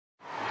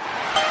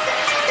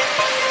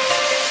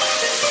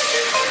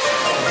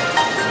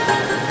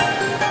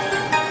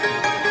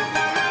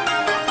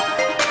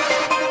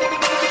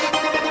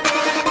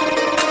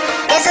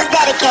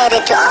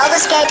dedicated to all the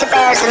skater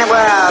bears in the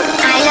world.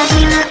 I love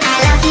you, I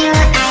love you,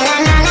 I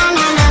la la la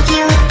la love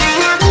you. I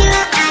love you,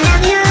 I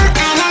love you,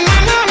 I la la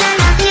la la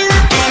love you.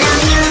 I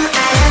love you,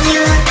 I love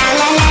you, I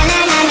la la la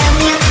la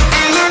love you.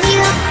 I love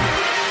you.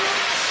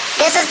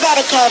 This is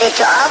dedicated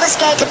to all the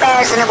skater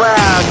bears in the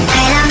world.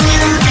 I love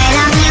you, I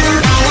love you,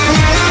 I la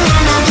la la la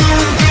love you.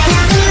 I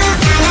love you,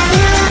 I love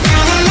you,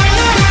 I la la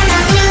la la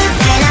love you.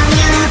 I love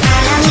you,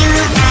 I love you,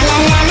 I la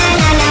la la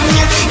la love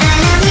you. I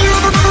love you.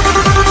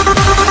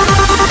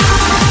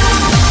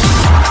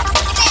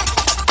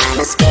 I'm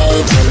a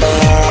skater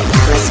bear,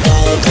 I'm a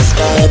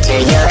skater,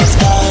 you're a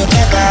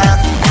skater girl,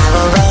 I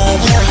will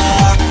wave your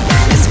hair.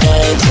 I'm a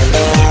skater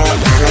bear,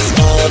 I'm a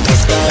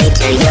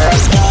skater, you're a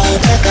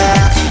skater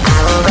girl, I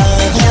will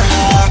wave your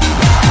hair.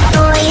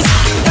 Boys,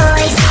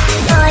 boys,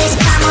 boys,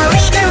 come on,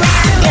 rave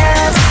around.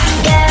 Girls,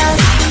 girls,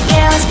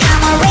 girls,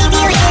 come on, wave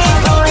your hair.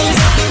 Boys,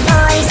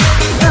 boys,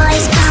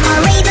 boys, come on,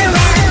 rave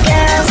around.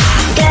 Girls,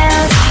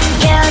 girls,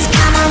 girls,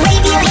 come on,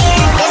 wave your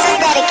hair. This is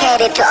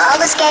dedicated to all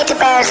the skater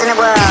bears in the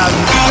world.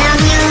 I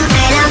love you,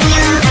 I love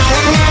you, I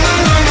la la la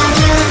la love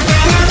you.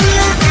 I love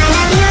you, I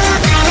love you,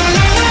 I la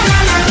la la la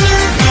love you.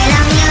 I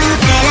love you,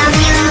 I love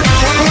you, I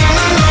la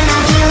la la la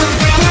love you.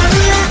 I love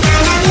you,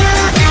 I love you,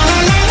 I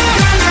la la la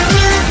la love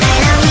you. I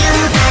love you,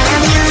 I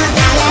love you,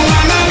 I la la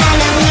la la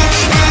love you.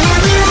 I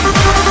love you.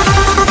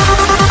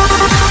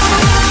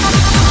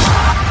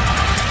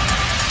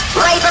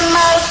 Raven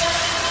mode.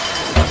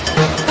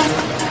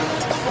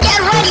 Get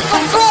ready for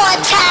floor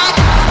attack.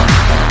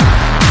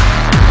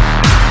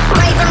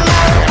 Raven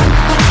mode.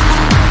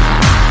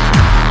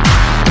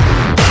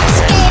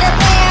 Skater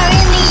bear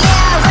in the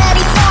air,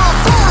 ready for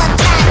floor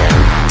attack.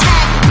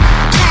 Tack,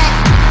 tack,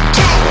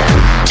 tack,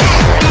 tack.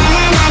 La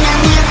la la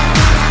love you.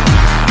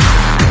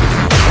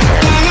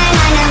 La la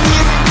la love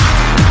you.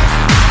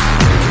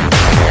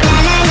 La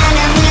la la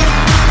love you.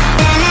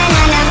 La la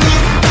la love you.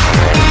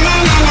 La la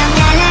la love,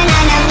 la la la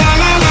love, la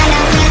la la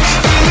love you.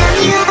 I love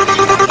you.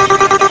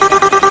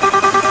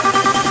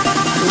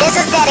 This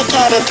is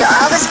dedicated to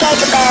all the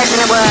skater bears in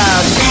the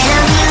world. I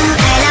love you.